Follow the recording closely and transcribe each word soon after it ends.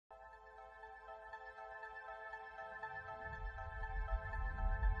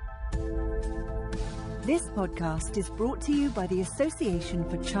This podcast is brought to you by the Association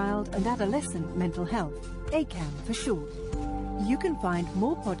for Child and Adolescent Mental Health, ACAM for short. You can find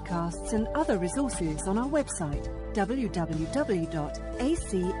more podcasts and other resources on our website, www.acamh.org,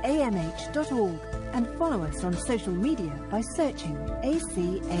 and follow us on social media by searching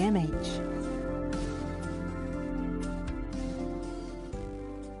ACAMH.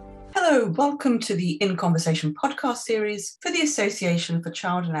 Hello, welcome to the In Conversation podcast series for the Association for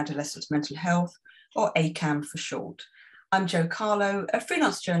Child and Adolescent Mental Health, or ACAM for short. I'm Jo Carlo, a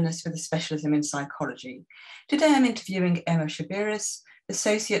freelance journalist with a specialism in psychology. Today I'm interviewing Emma Sciberras,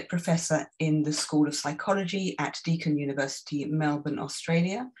 Associate Professor in the School of Psychology at Deakin University, Melbourne,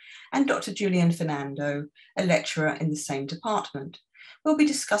 Australia, and Dr. Julian Fernando, a lecturer in the same department. We'll be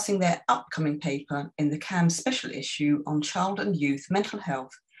discussing their upcoming paper in the CAMH special issue on child and youth mental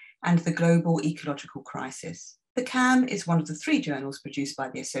health and the global ecological crisis. The CAMH is one of the 3 journals produced by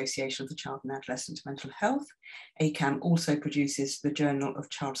the Association for Child and Adolescent Mental Health. ACAM also produces the Journal of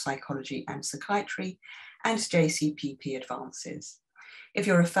Child Psychology and Psychiatry and JCPP Advances. If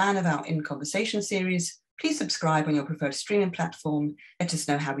you're a fan of our In Conversation series, please subscribe on your preferred streaming platform. Let us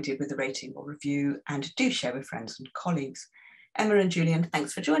know how we did with the rating or review, and do share with friends and colleagues. Emma and Julian,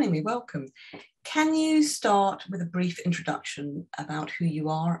 thanks for joining me. Welcome. Can you start with a brief introduction about who you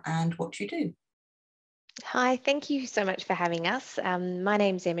are and what you do? Hi, thank you so much for having us. My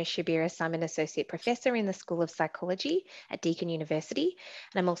name's Emma Sciberras. I'm an Associate Professor in the School of Psychology at Deakin University,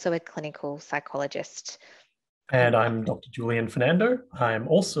 and I'm also a clinical psychologist. And I'm Dr. Julian Fernando. I'm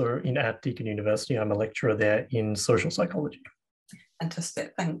also at Deakin University. I'm a lecturer there in social psychology.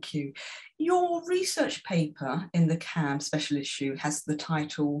 Fantastic, thank you. Your research paper in the CAMH special issue has the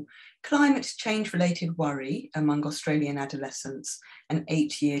title Climate Change-Related Worry Among Australian Adolescents, an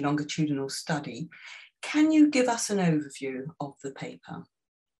 8-year longitudinal study. Can you give us an overview of the paper?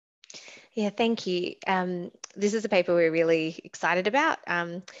 Yeah, thank you. This is a paper we're really excited about.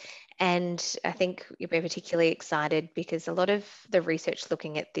 And I think you'll be particularly excited because a lot of the research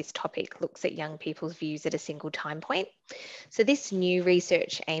looking at this topic looks at young people's views at a single time point. So this new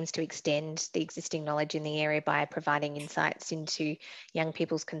research aims to extend the existing knowledge in the area by providing insights into young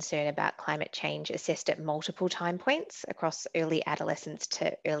people's concern about climate change assessed at multiple time points across early adolescence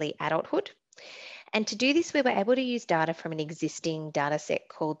to early adulthood. And to do this, we were able to use data from an existing data set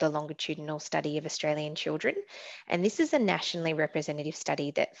called the Longitudinal Study of Australian Children. And this is a nationally representative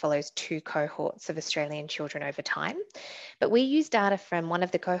study that follows 2 cohorts of Australian children over time. But we used data from one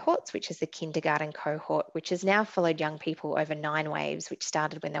of the cohorts, which is the kindergarten cohort, which has now followed young people over 9 waves, which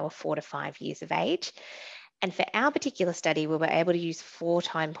started when they were 4 to 5 years of age. And for our particular study, we were able to use 4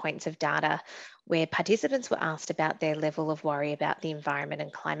 time points of data where participants were asked about their level of worry about the environment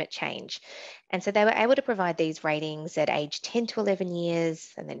and climate change. And so they were able to provide these ratings at age 10 to 11 years,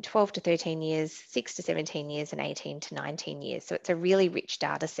 and then 12 to 13 years, 6 to 17 years, and 18 to 19 years. So it's a really rich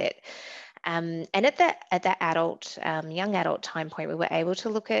data set. And at that adult, young adult time point, we were able to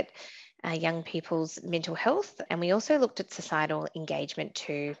look at young people's mental health, and we also looked at societal engagement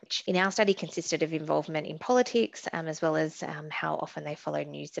too, which in our study consisted of involvement in politics, as well as how often they followed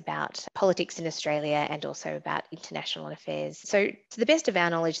news about politics in Australia and also about international affairs. So to the best of our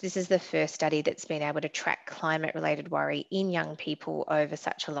knowledge, this is the first study that's been able to track climate-related worry in young people over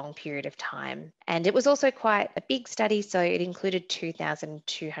such a long period of time. And it was also quite a big study, so it included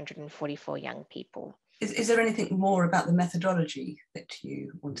 2,244 young people. Is there anything more about the methodology that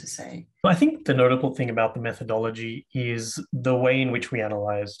you want to say? I think the notable thing about the methodology is the way in which we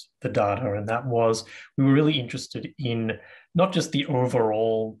analysed the data, and that was we were really interested in not just the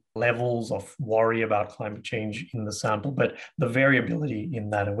overall levels of worry about climate change in the sample, but the variability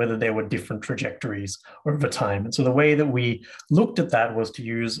in that and whether there were different trajectories over time. And so the way that we looked at that was to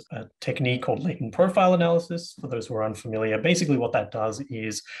use a technique called latent profile analysis. For those who are unfamiliar, basically what that does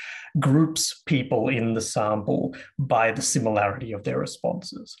is groups people in the sample by the similarity of their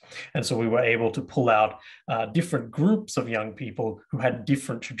responses. And so we were able to pull out different groups of young people who had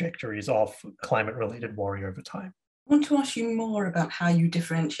different trajectories of climate-related worry over time. I want to ask you more about how you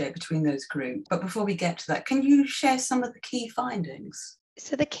differentiate between those groups. But before we get to that, can you share some of the key findings?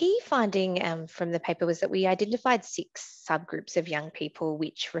 So the key finding from the paper was that we identified 6 subgroups of young people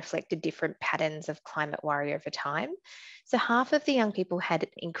which reflected different patterns of climate worry over time. So half of the young people had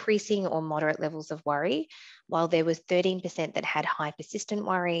increasing or moderate levels of worry, while there was 13% that had high persistent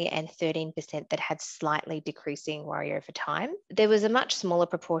worry and 13% that had slightly decreasing worry over time. There was a much smaller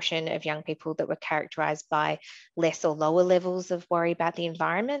proportion of young people that were characterised by less or lower levels of worry about the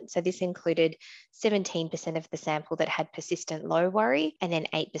environment. So this included 17% of the sample that had persistent low worry, and then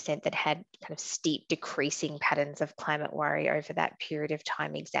 8% that had kind of steep decreasing patterns of climate worry over that period of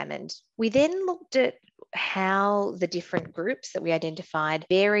time examined. We then looked at how the different groups that we identified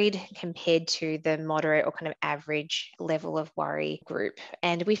varied compared to the moderate or kind of average level of worry group.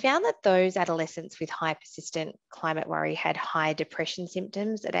 And we found that those adolescents with high persistent climate worry had high depression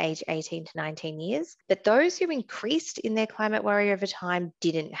symptoms at age 18 to 19 years, but those who increased in their climate worry over time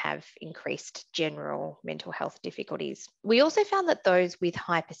didn't have increased general mental health difficulties. We also found that those with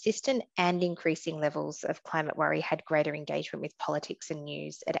high persistent and increasing levels of climate worry had greater engagement with politics and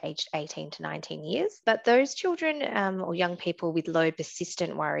news at age 18 to 19 years. But those children or young people with low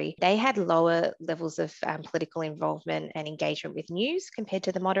persistent worry, they had lower levels of political involvement and engagement with news compared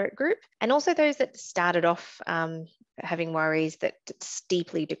to the moderate group. And also those that started off having worries that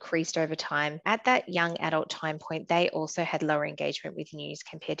steeply decreased over time. At that young adult time point, they also had lower engagement with news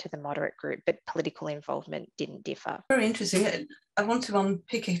compared to the moderate group, but political involvement didn't differ. Very interesting. I want to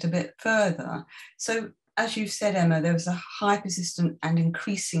unpick it a bit further. So, as you said, Emma, there was a high persistent and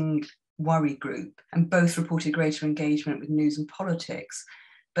increasing worry group, and both reported greater engagement with news and politics,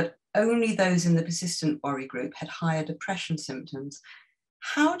 but only those in the persistent worry group had higher depression symptoms.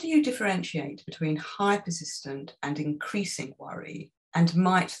 How do you differentiate between high persistent and increasing worry? And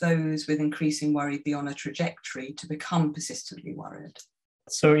might those with increasing worry be on a trajectory to become persistently worried?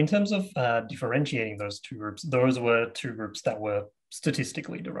 So in terms of differentiating those two groups, those were two groups that were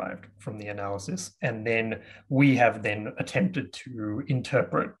statistically derived from the analysis. And then we have then attempted to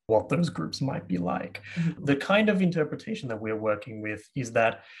interpret what those groups might be like. Mm-hmm. The kind of interpretation that we're working with is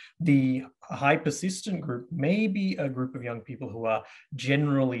that the high persistent group may be a group of young people who are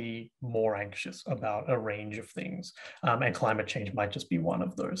generally more anxious about a range of things. And climate change might just be one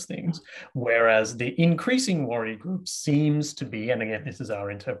of those things. Whereas the increasing worry group seems to be, and again, this is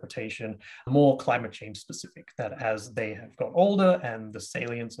our interpretation, more climate change specific, that as they have got older and the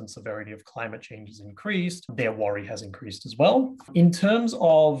salience and severity of climate change has increased, their worry has increased as well. In terms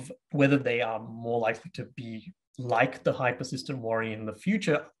of whether they are more likely to be like the high persistent worry in the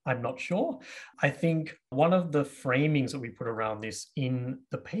future, I'm not sure. I think one of the framings that we put around this in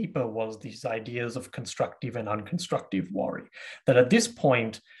the paper was these ideas of constructive and unconstructive worry, that at this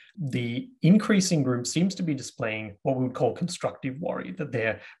point, the increasing group seems to be displaying what we would call constructive worry, that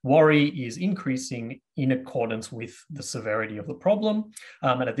their worry is increasing in accordance with the severity of the problem,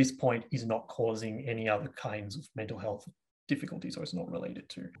 and at this point is not causing any other kinds of mental health difficulties, or it's not related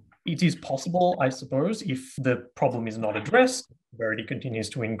to. It is possible, I suppose, if the problem is not addressed, severity continues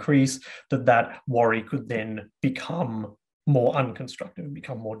to increase, that worry could then become more unconstructive and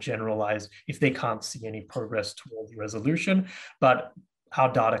become more generalized if they can't see any progress towards resolution. But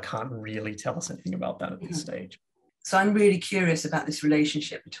our data can't really tell us anything about that at this stage. So I'm really curious about this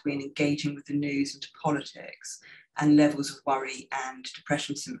relationship between engaging with the news and politics and levels of worry and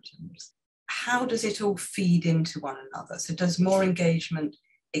depression symptoms. How does it all feed into one another? So does more engagement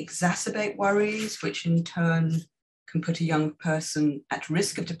exacerbate worries, which in turn can put a young person at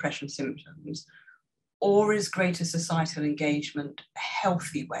risk of depression symptoms? Or is greater societal engagement a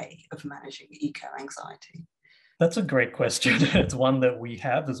healthy way of managing eco-anxiety? That's a great question. It's one that we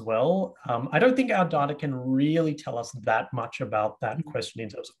have as well. I don't think our data can really tell us that much about that question in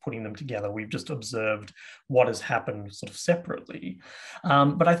terms of putting them together. We've just observed what has happened sort of separately.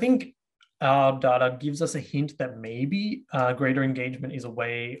 But I think our data gives us a hint that maybe greater engagement is a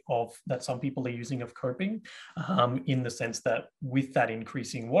way of that some people are using of coping, in the sense that with that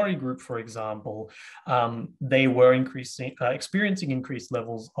increasing worry group, for example, they were experiencing increased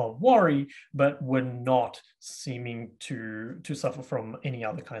levels of worry, but were not seeming to suffer from any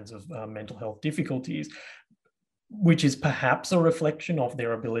other kinds of mental health difficulties, which is perhaps a reflection of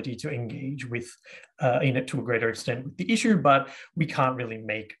their ability to engage with, in it to a greater extent with the issue, but we can't really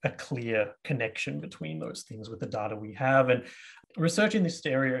make a clear connection between those things with the data we have. And research in this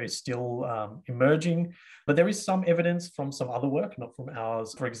area is still emerging, but there is some evidence from some other work, not from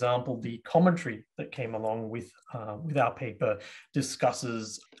ours. For example, the commentary that came along with our paper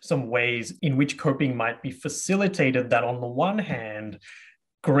discusses some ways in which coping might be facilitated, that on the one hand,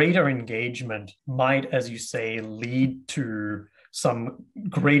 greater engagement might, as you say, lead to some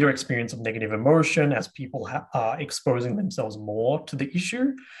greater experience of negative emotion as people are exposing themselves more to the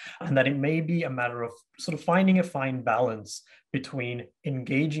issue, and that it may be a matter of sort of finding a fine balance between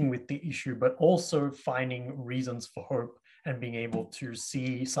engaging with the issue, but also finding reasons for hope and being able to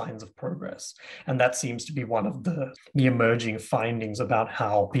see signs of progress. And that seems to be one of the emerging findings about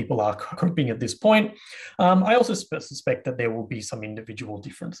how people are coping at this point. I also suspect that there will be some individual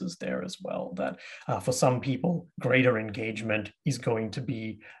differences there as well, that for some people, greater engagement is going to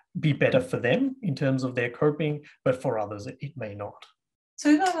be better for them in terms of their coping, but for others, it may not. So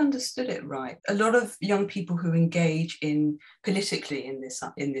if I've understood it right, a lot of young people who engage politically in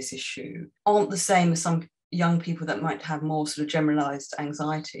this issue aren't the same as some young people that might have more sort of generalized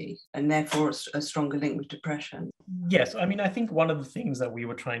anxiety and therefore a stronger link with depression. Yes, I mean, I think one of the things that we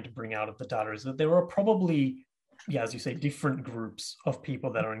were trying to bring out of the data is that there are probably, as you say, different groups of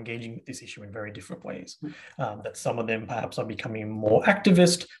people that are engaging with this issue in very different ways. That some of them perhaps are becoming more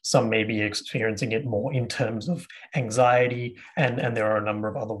activist, some may be experiencing it more in terms of anxiety, and there are a number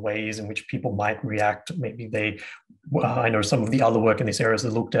of other ways in which people might react. Maybe I know some of the other work in this area has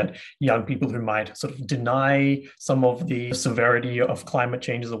looked at young people who might sort of deny some of the severity of climate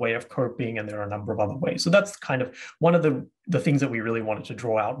change as a way of coping, and there are a number of other ways. So that's kind of one of the things that we really wanted to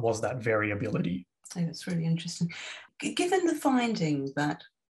draw out was that variability. Oh, that's really interesting. Given the finding that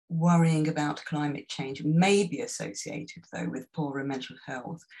worrying about climate change may be associated, though, with poorer mental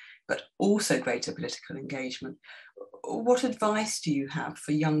health, but also greater political engagement, what advice do you have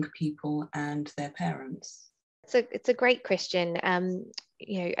for young people and their parents? It's a great question.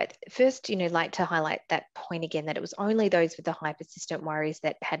 First, like to highlight that point again, that it was only those with the high persistent worries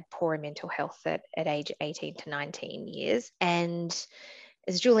that had poorer mental health at age 18 to 19 years. And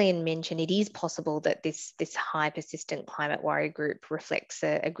as Julian mentioned, it is possible that this high persistent climate worry group reflects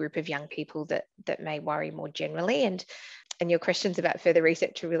a group of young people that may worry more generally. And your questions about further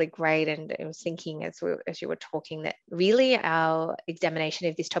research are really great. And I was thinking as you were talking that really our examination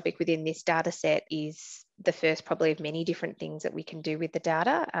of this topic within this data set is the first probably of many different things that we can do with the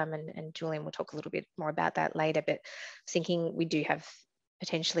data. And Julian will talk a little bit more about that later, but thinking we do have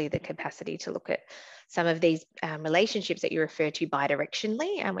potentially the capacity to look at some of these relationships that you refer to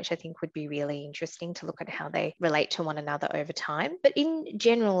bidirectionally, which I think would be really interesting to look at how they relate to one another over time. But in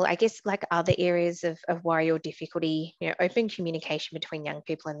general, I guess like other areas of worry or difficulty, open communication between young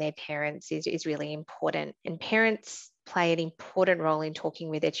people and their parents is really important. And parents play an important role in talking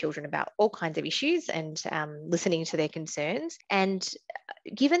with their children about all kinds of issues and listening to their concerns. And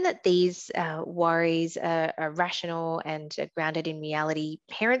given that these worries are rational and are grounded in reality,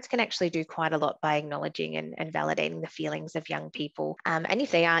 parents can actually do quite a lot by acknowledging and validating the feelings of young people. And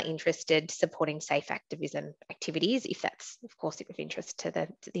if they are interested, supporting safe activism activities, if that's, of course, of interest to the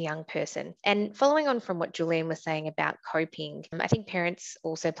young person. And following on from what Julian was saying about coping, I think parents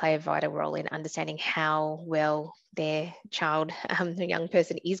also play a vital role in understanding how well their child, the young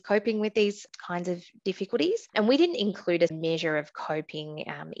person, is coping with these kinds of difficulties. And we didn't include a measure of coping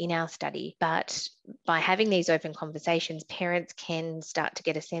in our study, but by having these open conversations, parents can start to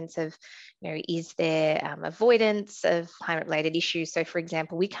get a sense of, is there avoidance of climate-related issues? So, for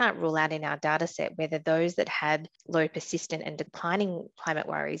example, we can't rule out in our data set whether those that had low, persistent and declining climate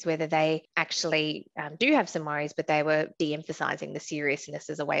worries, whether they actually do have some worries, but they were de-emphasizing the seriousness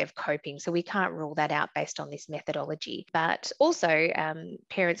as a way of coping. So we can't rule that out based on this methodology. But also,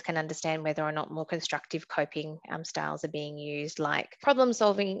 parents can understand whether or not more constructive coping styles are being used, like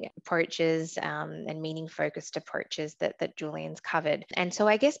problem-solving approaches and meaning-focused approaches that Julian's covered. And so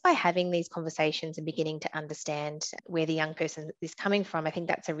I guess by having these conversations and beginning to understand where the young person is coming from, I think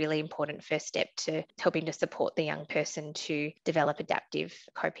that's a really important first step to helping to support the young person to develop adaptive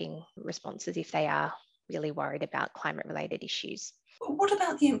coping responses if they are really worried about climate-related issues. What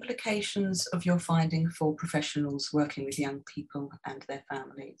about the implications of your finding for professionals working with young people and their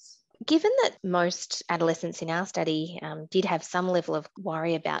families? Given that most adolescents in our study did have some level of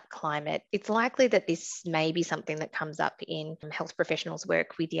worry about climate, it's likely that this may be something that comes up in health professionals'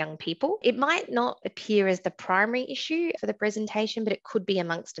 work with young people. It might not appear as the primary issue for the presentation, but it could be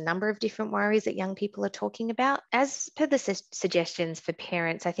amongst a number of different worries that young people are talking about. As per the suggestions for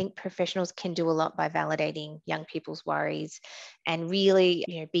parents, I think professionals can do a lot by validating young people's worries and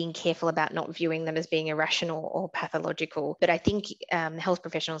really, being careful about not viewing them as being irrational or pathological. But I think health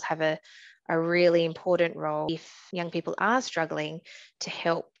professionals have a really important role if young people are struggling to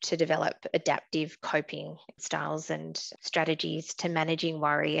help to develop adaptive coping styles and strategies to managing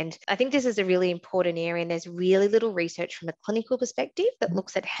worry. And I think this is a really important area, and there's really little research from a clinical perspective that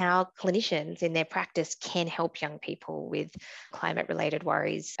looks at how clinicians in their practice can help young people with climate-related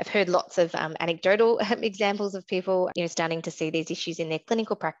worries. I've heard lots of anecdotal examples of people, starting to see these issues in their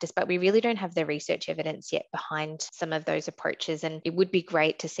clinical practice, but we really don't have the research evidence yet behind some of those approaches. And it would be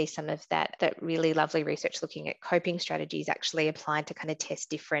great to see some of that really lovely research looking at coping strategies actually applied to kind of test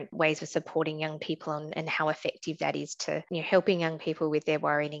different ways of supporting young people and how effective that is to helping young people with their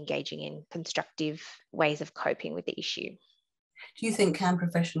worry and engaging in constructive ways of coping with the issue. Do you think can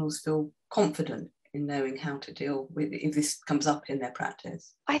professionals feel confident in knowing how to deal with if this comes up in their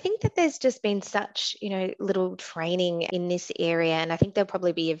practice? I think that there's just been such, little training in this area. And I think there'll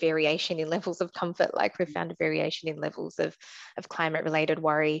probably be a variation in levels of comfort, like we've found a variation in levels of climate-related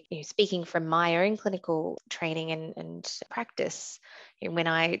worry. Speaking from my own clinical training and practice, when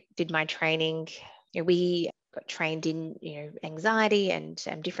I did my training, we got trained in anxiety and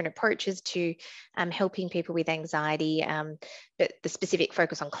different approaches to helping people with anxiety, but the specific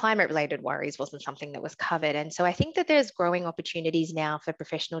focus on climate related worries wasn't something that was covered. And so I think that there's growing opportunities now for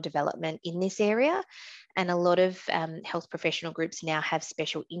professional development in this area, and a lot of health professional groups now have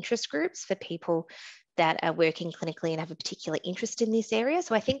special interest groups for people that are working clinically and have a particular interest in this area.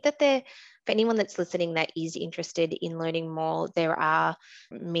 So I think that for anyone that's listening that is interested in learning more, there are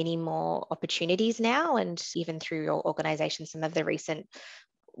many more opportunities now, and even through your organisation, some of the recent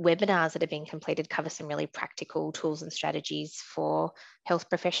webinars that have been completed cover some really practical tools and strategies for health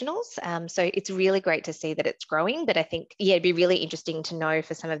professionals. So it's really great to see that it's growing, but I think, it'd be really interesting to know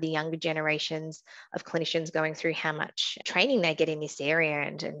for some of the younger generations of clinicians going through how much training they get in this area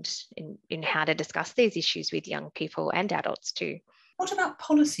and in how to discuss these issues with young people and adults too. What about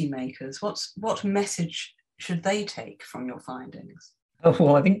policymakers? What message should they take from your findings?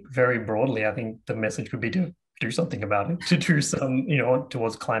 Well, I think very broadly, I think the message would be to do something about it, to do some,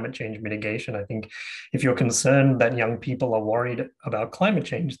 towards climate change mitigation. I think if you're concerned that young people are worried about climate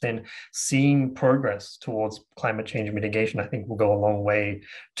change, then seeing progress towards climate change mitigation, I think will go a long way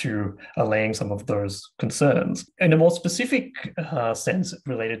to allaying some of those concerns. In a more specific sense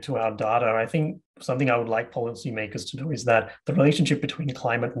related to our data, I think something I would like policymakers to know is that the relationship between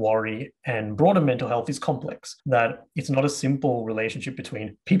climate worry and broader mental health is complex, that it's not a simple relationship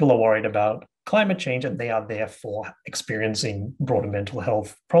between people are worried about climate change and they are therefore experiencing broader mental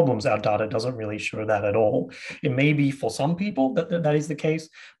health problems. Our data doesn't really show that at all. It may be for some people that is the case,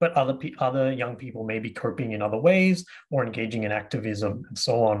 but other young people may be coping in other ways or engaging in activism and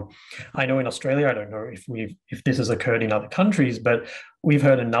so on. I know in Australia, I don't know if this has occurred in other countries, but we've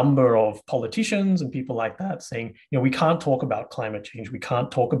heard a number of politicians and people like that saying, we can't talk about climate change. We can't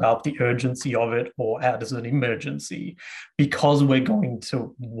talk about the urgency of it or as an emergency because we're going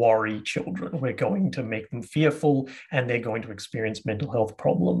to worry children. We're going to make them fearful and they're going to experience mental health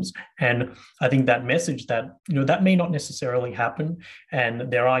problems. And I think that message that, that may not necessarily happen.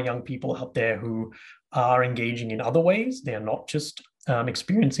 And there are young people out there who are engaging in other ways. They're not just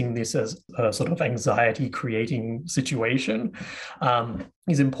experiencing this as a sort of anxiety creating situation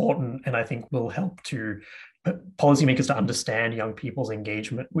is important, and I think will help to policymakers to understand young people's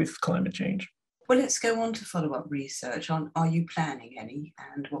engagement with climate change. Well, let's go on to follow-up research on, are you planning any,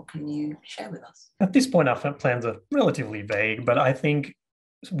 and what can you share with us? At this point, our plans are relatively vague, but I think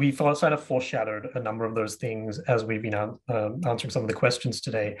we've sort of foreshadowed a number of those things as we've been answering some of the questions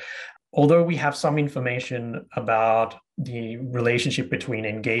today. Although we have some information about the relationship between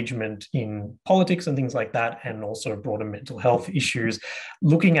engagement in politics and things like that, and also broader mental health issues,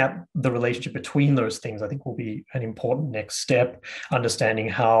 looking at the relationship between those things, I think will be an important next step, understanding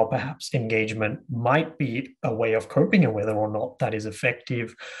how perhaps engagement might be a way of coping and whether or not that is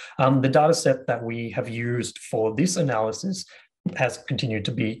effective. The data set that we have used for this analysis has continued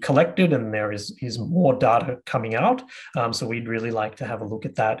to be collected, and there is more data coming out. So we'd really like to have a look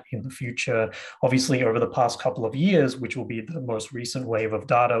at that in the future. Obviously, over the past couple of years, which will be the most recent wave of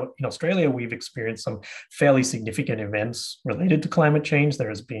data in Australia, we've experienced some fairly significant events related to climate change. There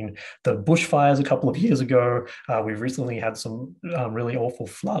has been the bushfires a couple of years ago. We've recently had some really awful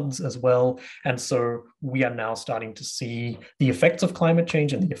floods as well. And so we are now starting to see the effects of climate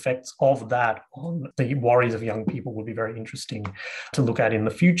change, and the effects of that on the worries of young people will be very interesting to look at in the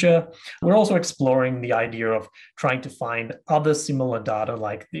future. We're also exploring the idea of trying to find other similar data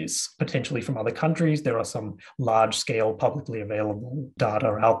like this, potentially from other countries. There are some large-scale publicly available data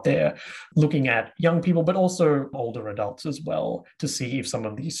out there looking at young people, but also older adults as well, to see if some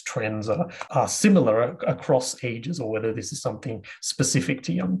of these trends are similar across ages or whether this is something specific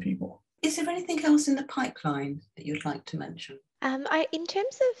to young people. Is there anything else in the pipeline that you'd like to mention? In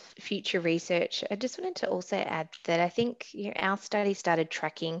terms of future research, I just wanted to also add that I think our study started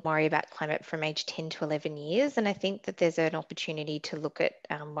tracking worry about climate from age 10 to 11 years. And I think that there's an opportunity to look at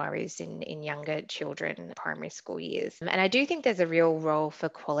worries in younger children, primary school years. And I do think there's a real role for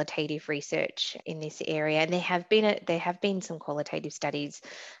qualitative research in this area. And there have been some qualitative studies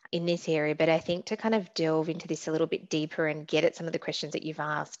in this area, but I think to kind of delve into this a little bit deeper and get at some of the questions that you've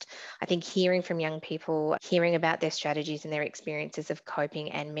asked, I think hearing from young people, hearing about their strategies and their experiences experiences of coping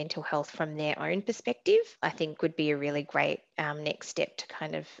and mental health from their own perspective, I think would be a really great next step to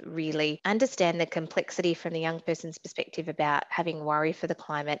kind of really understand the complexity from the young person's perspective about having worry for the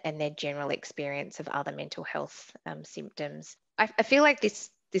climate and their general experience of other mental health symptoms. I feel like this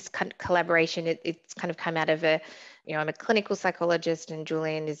kind of collaboration, it's kind of come out of I'm a clinical psychologist and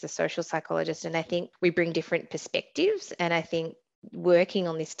Julian is a social psychologist, and I think we bring different perspectives, and I think working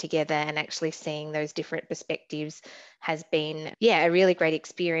on this together and actually seeing those different perspectives has been, a really great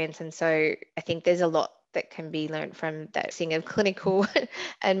experience. And so I think there's a lot that can be learned from that, seeing of clinical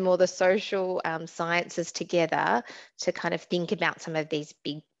and more the social sciences together to kind of think about some of these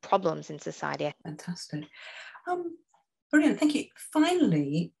big problems in society. Fantastic. Brilliant, thank you.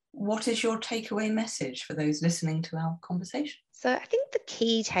 Finally, what is your takeaway message for those listening to our conversation? So I think the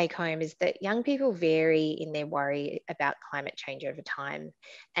key take home is that young people vary in their worry about climate change over time.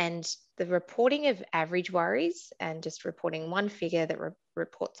 And the reporting of average worries and just reporting one figure that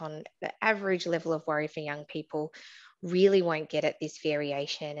reports on the average level of worry for young people really won't get at this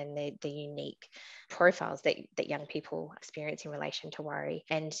variation and the unique profiles that young people experience in relation to worry.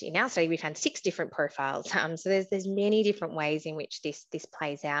 And in our study, we found 6 different profiles. So there's many different ways in which this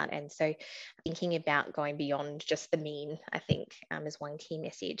plays out. And so thinking about going beyond just the mean, I think, is one key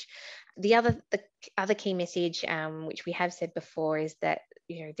message. The other key message, which we have said before, is that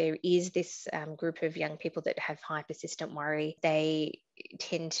there is this group of young people that have high persistent worry. They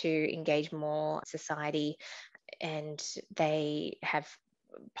tend to engage more society, and they have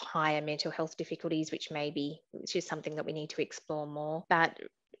higher mental health difficulties, which is something that we need to explore more. But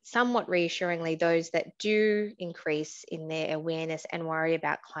somewhat reassuringly, those that do increase in their awareness and worry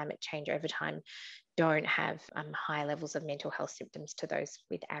about climate change over time don't have high levels of mental health symptoms to those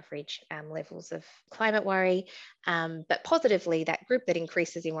with average levels of climate worry. But positively, that group that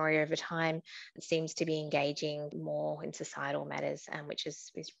increases in worry over time seems to be engaging more in societal matters, which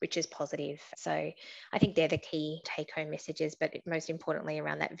is positive. So I think they're the key take-home messages, but most importantly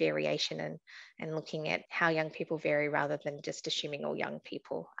around that variation and looking at how young people vary rather than just assuming all young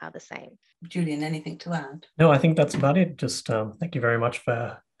people are the same. Julian, anything to add? No, I think that's about it. Just thank you very much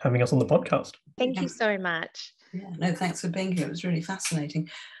for having us on the podcast. Thank you so much. Yeah, no, thanks for being here. It was really fascinating.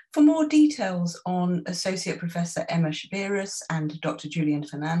 For more details on Associate Professor Emma Sciberras and Dr. Julian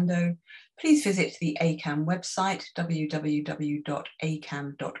Fernando, please visit the ACAM website, www.acam.org,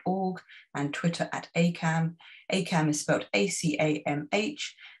 and Twitter @ACAM. ACAM is spelled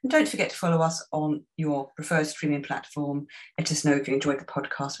ACAMH. And don't forget to follow us on your preferred streaming platform. Let us know if you enjoyed the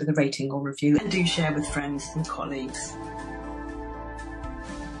podcast with a rating or review, and do share with friends and colleagues.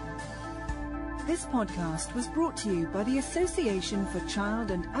 This podcast was brought to you by the Association for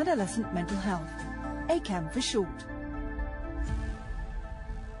Child and Adolescent Mental Health, ACAM for short.